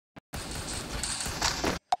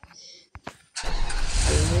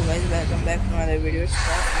welcome back to another video. It's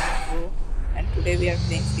Bro, and today we are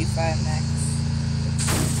playing Free Fire Max.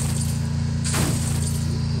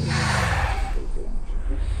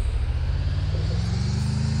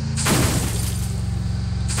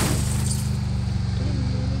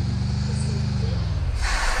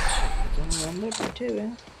 तुम अंदर बैठे हुए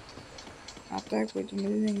हैं, आता है कोई तो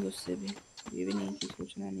मिल लेंगे उससे भी, ये भी नहीं कि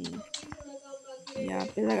सोचना नहीं है। यहाँ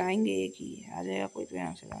पे लगाएंगे एक ही, आ जाएगा कोई तो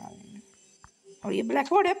यहाँ से लगा लेंगे। और ये ब्लैक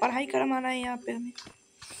बोर्ड है, पढ़ाई करवाना है यहाँ पे हमें,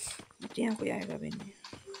 बच्चे यहाँ कोई आएगा भी नहीं।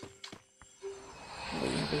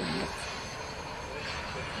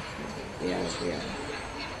 यहाँ पे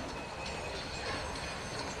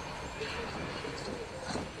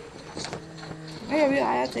भाई अभी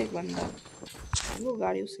आया था एक बंदा, वो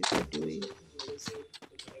गाड़ी उसकी टूटी हुई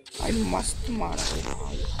भाई, मस्त मारा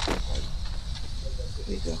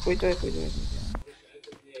कोई तो है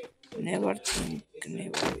नेवर थिंक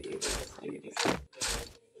नेवर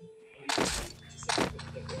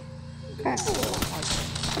भाई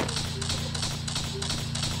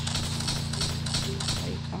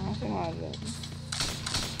कहाँ से मार रहा है?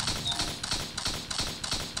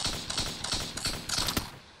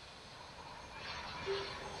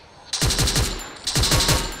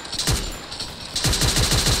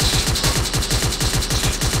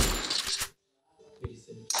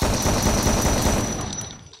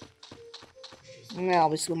 मैं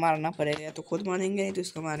अब इसको मारना पड़ेगा, तो खुद मारेंगे नहीं तो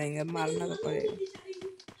इसको मारेंगे, मारना तो पड़ेगा।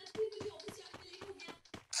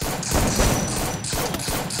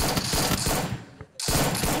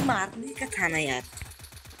 मारने का था ना यार,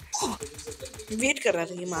 वेट कर रहा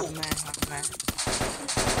था कि मारना है।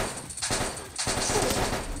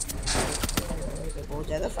 तो बहुत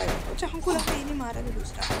ज्यादा फाइट, अच्छा हमको लगा ये नहीं मारा भी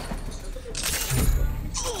दूसरा।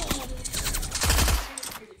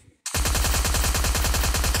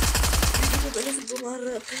 पहले से मार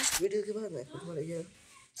रहा था, वीडियो के बाद मैं खुद मर गया।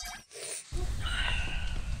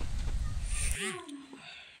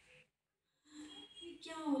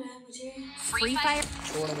 क्या हो रहा है मुझे? फ्री फायर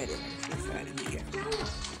छोड़ मेरे फ्री फायर इंडिया।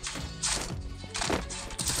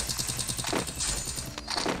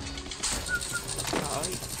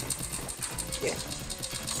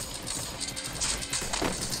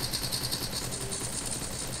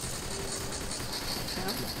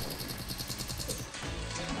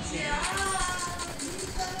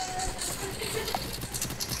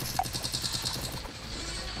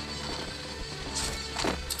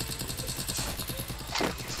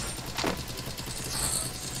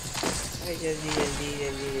 जल्दी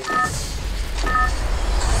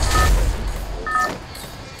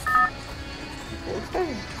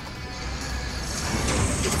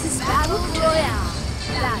This is Battle Royale.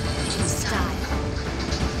 Battle style.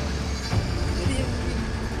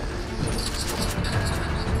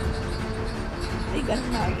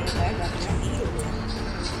 गन्ना आ गया, गन्ना नहीं हो गया।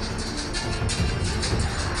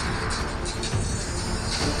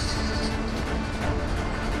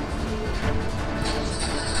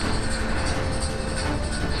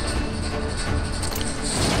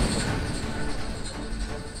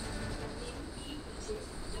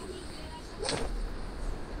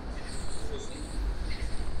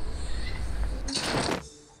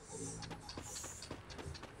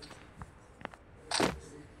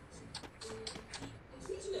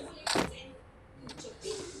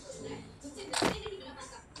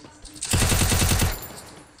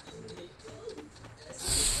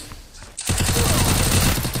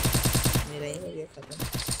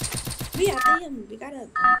 भी आता ही हम बेकार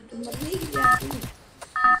आता है, तुम मत नहीं कि आती है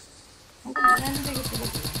हमको बनाने देंगे तो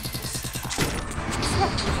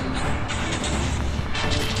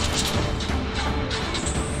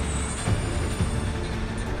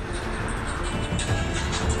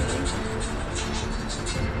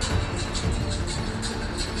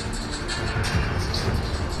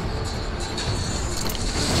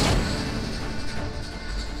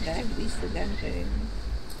डायरेक्ट 20 से डैम करेंगे।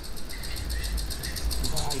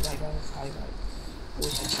 भाई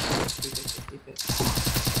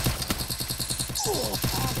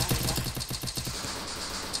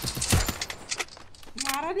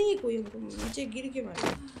मारा नहीं कोई, हमको नीचे गिर के मारा।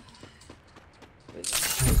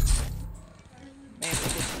 मैं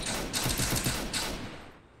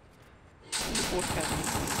रिपोर्ट कर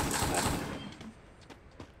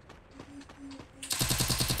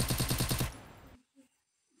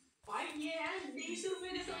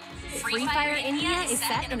Free Fire India is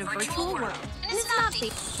set in a virtual world, and it's not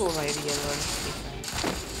safe. so real world.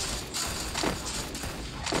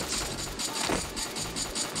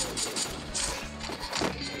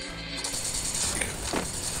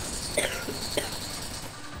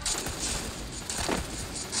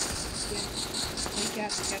 क्या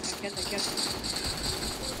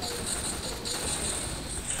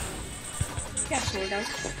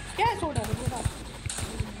क्या सोडा बोला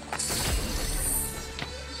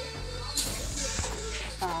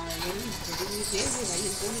पागल दे भाई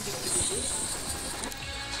इनको भी दिक्कत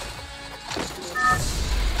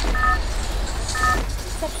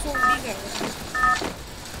सब सोडी कर रहे हैं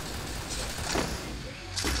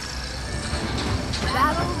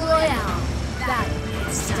Battle Royale.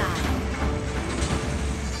 Battle style.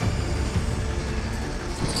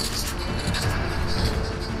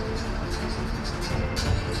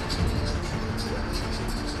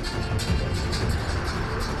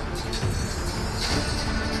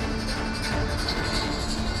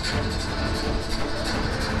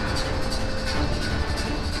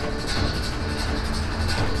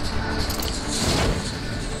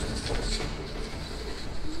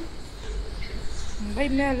 भाई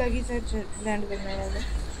मैं अलग ही से लैंड करने वाला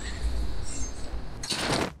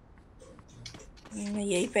मैं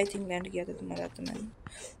यही पे थिंक लैंड किया था तुम्हारा तो मैंने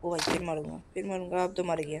ओ भाई फिर मरूंगा अब तो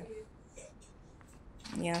मर गया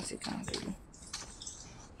यहाँ से कहाँ पे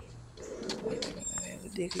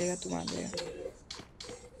देख लेगा तुम आ जाएगा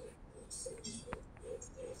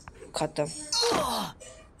खत्म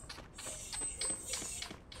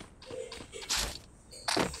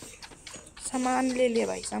सामान ले लिया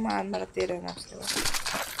भाई सामान मरते रहना उसके बाद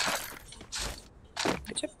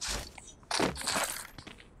अच्छा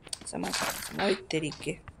सामान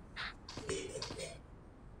तरीके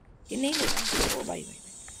ये नहीं लेना ओ भाई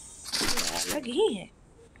अलग ही है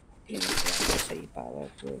सही पावर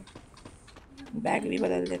तो बैग भी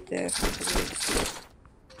बदल देते हैं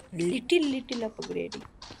लिटिल अपग्रेडिंग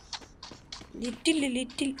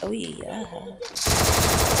लिटिल ओ यार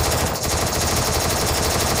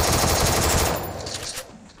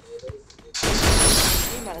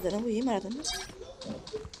ये मारा था ना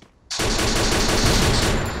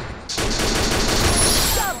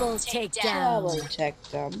Double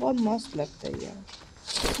takedown. बहुत मस्त लगता है यार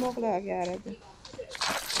स्मोक लगा के आ रहे थे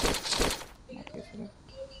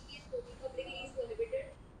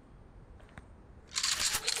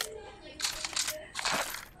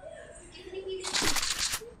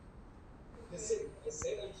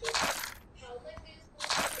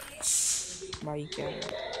भाई क्या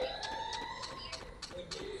है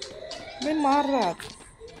मैं मार रहा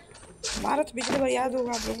था पिछले बार याद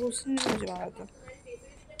होगा आप लोगों उसने मुझे मारा था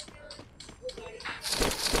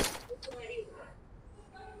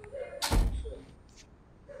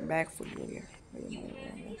बैग फुल हो गया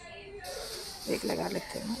एक लगा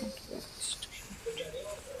लेते हैं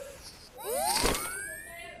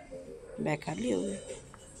बैग खाली हो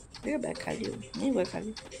गया बैग खाली हो गया नहीं हुआ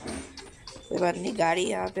खाली कोई बात नहीं गाड़ी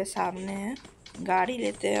यहाँ पे सामने है गाड़ी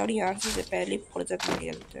लेते हैं और यहाँ से पहले फुर्सत में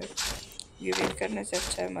निकलते हैं ये वेट करने से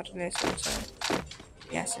अच्छा है मरने से अच्छा है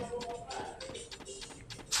यहाँ से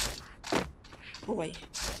ओ भाई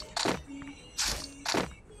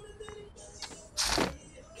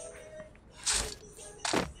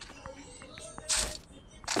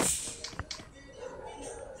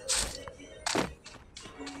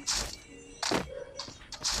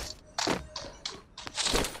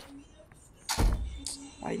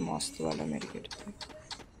भाई मस्त वाला मेरे किट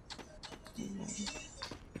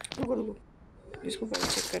रुको इसको पहले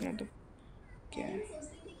चेक करना तो क्या है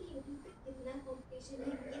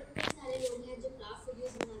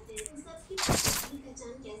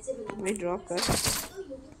भाई ड्रॉप कर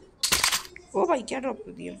ओ भाई क्या ड्रॉप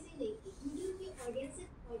कर दिया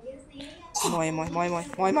मोय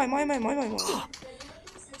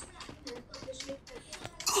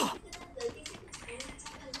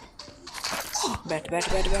बैठ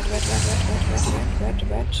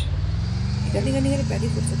निकल पहले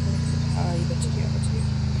फुर्सत में हाँ ये बच गया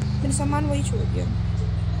मैंने सामान वही छोड़ दिया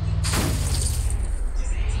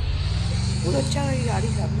बहुत अच्छा है गाड़ी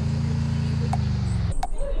सामने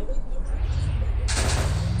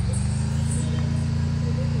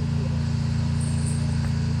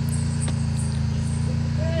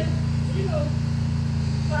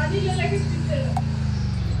पानी ले लेके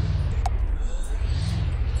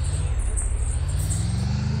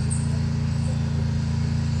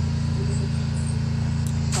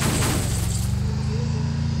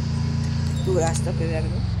तू रास्ता पे बैग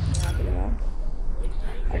में यहाँ पे लगा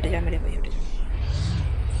हट जा मेरे भाई हट जा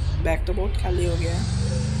बैग तो बहुत खाली हो गया है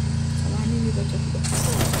सामान ही नहीं बचा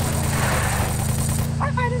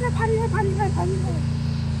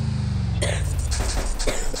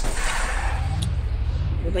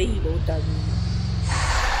भाई बहुत आदमी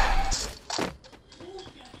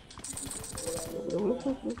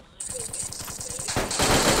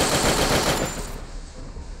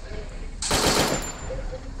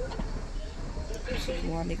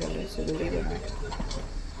वहाँ निकल रहे से दूरी बना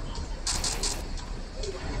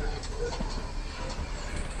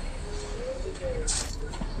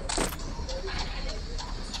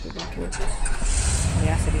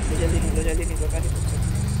से निकलो, जल्दी निकलो, जल्दी निकलो, पहले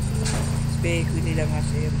इस पे एक भी नहीं लगना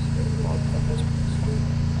चाहिए, बहुत कम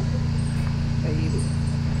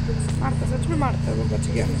मारता, सच में मारता, वो बच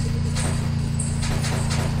गया।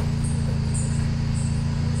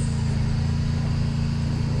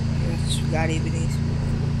 गाड़ी भी नहीं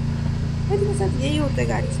मेरे साथ यही होता है,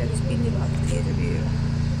 गाड़ी से स्पीड नहीं भागती है जब ये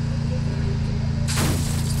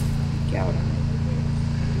क्या हो रहा है।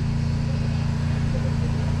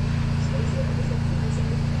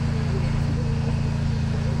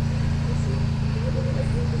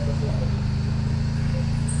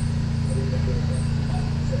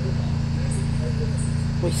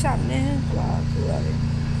 कोई सामने है, पूरा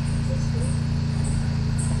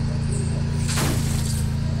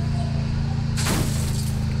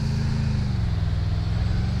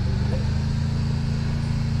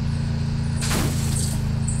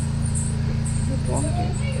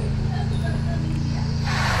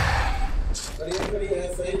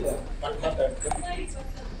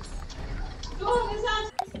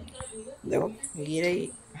देखो, ये रही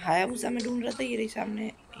हायाबुसा में ढूंढ रहा था, ये रही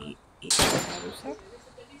सामने हायाबुसा।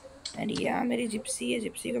 एंड यहाँ मेरी जिप्सी है,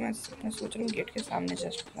 जिप्सी को मैं सोच रहा हूँ गेट के सामने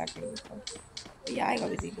जस्ट खड़ा कर देता हूँ, ये आएगा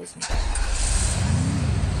भी देखो इसमें,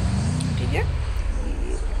 ठीक है।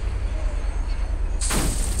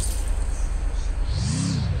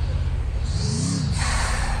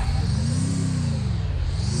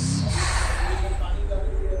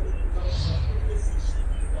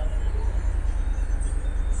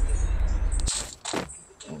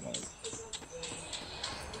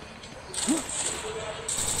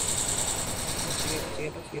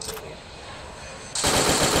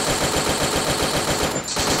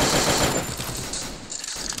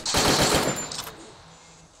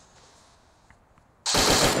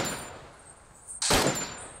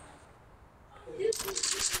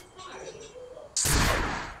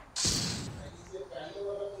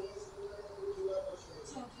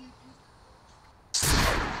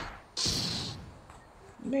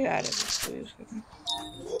 यार इसको यूज करना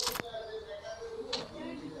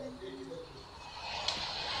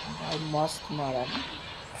भाई, मस्त मारा ना।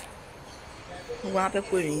 वहाँ पे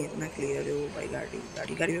कोई नहीं इतना क्लियर है वो भाई, गाड़ी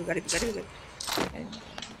गाड़ी गाड़ी गाड़ी गाड़ी गाड़ी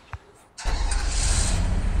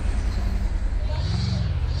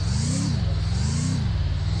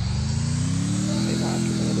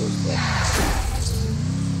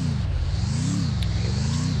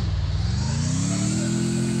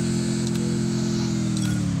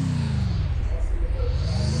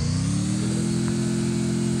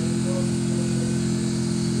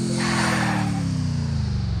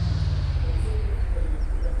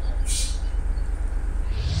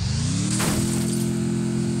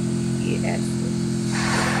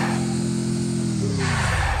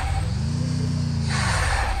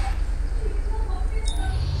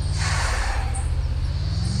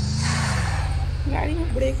गाड़ी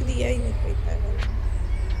में ब्रेक दिया ही नहीं पाता है,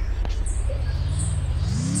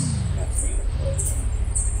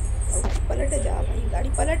 पलट जा भाई, गाड़ी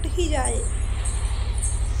पलट ही जाए।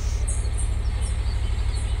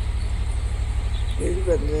 ये भी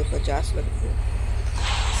बंदे 50 लग गए,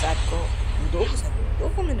 7 को 2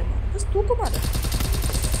 को मैंने मारा, बस 2 को मारा।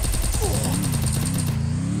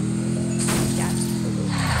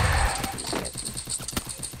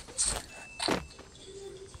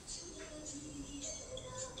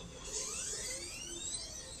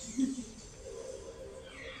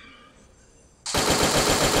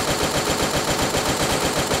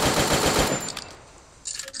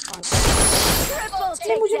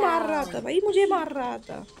 मुझे मार रहा था भाई, मुझे मार रहा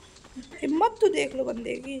था, हिम्मत तो देख लो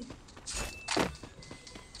बंदे की।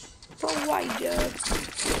 प्रोवाइडर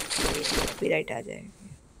कॉपीराइट आ जाएंगे,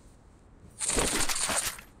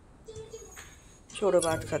 छोड़ो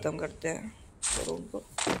बात खत्म करते हैं, छोड़ो उनको।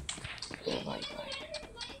 तो भाई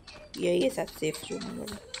यही है सब सेफ जोन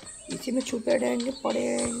वाला, इसी में छुपे रहेंगे, पड़े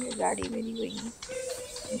रहेंगे। गाड़ी मेरी वही,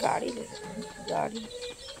 गाड़ी ले गाड़ी,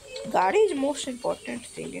 गाड़ी is most important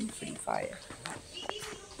thing in free fire.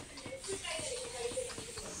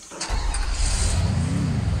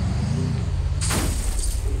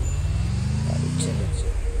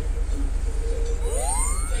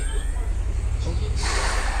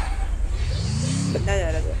 बंदा जा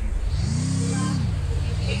रहा था,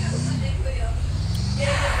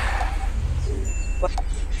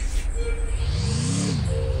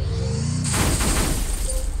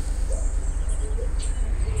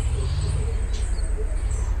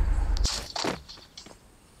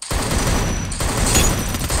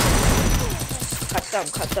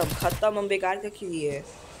 खत्म हम बेकार का किए।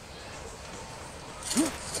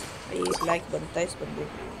 एक लाइक बनता है इस बंदे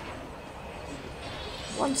को,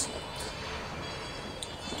 1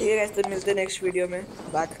 ठीक है guys, तो मिलते हैं नेक्स्ट वीडियो में।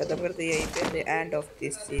 बात खत्म करते हैं यहीं पे, the end of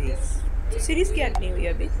this series. Series की एंड नहीं हुई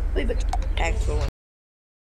अभी, कोई बच्चा। Thanks for